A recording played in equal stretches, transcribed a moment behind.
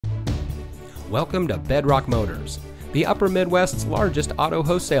Welcome to Bedrock Motors, the Upper Midwest's largest auto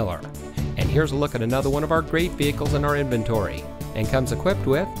wholesaler. And here's a look at another one of our great vehicles in our inventory, and comes equipped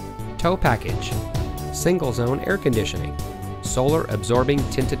with tow package, single zone air conditioning, solar absorbing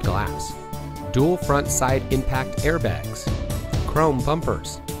tinted glass, dual front side impact airbags, chrome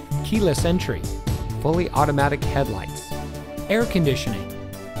bumpers, keyless entry, fully automatic headlights, air conditioning,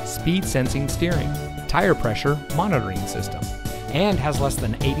 speed sensing steering, tire pressure monitoring system, and has less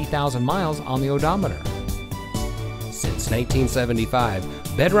than 80,000 miles on the odometer. Since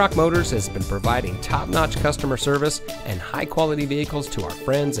 1975, Bedrock Motors has been providing top-notch customer service and high-quality vehicles to our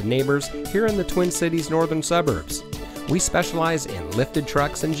friends and neighbors here in the Twin Cities northern suburbs. We specialize in lifted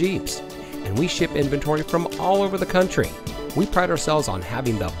trucks and Jeeps, and we ship inventory from all over the country. We pride ourselves on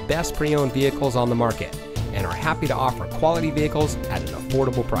having the best pre-owned vehicles on the market and are happy to offer quality vehicles at an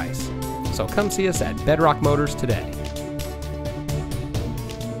affordable price. So come see us at Bedrock Motors today.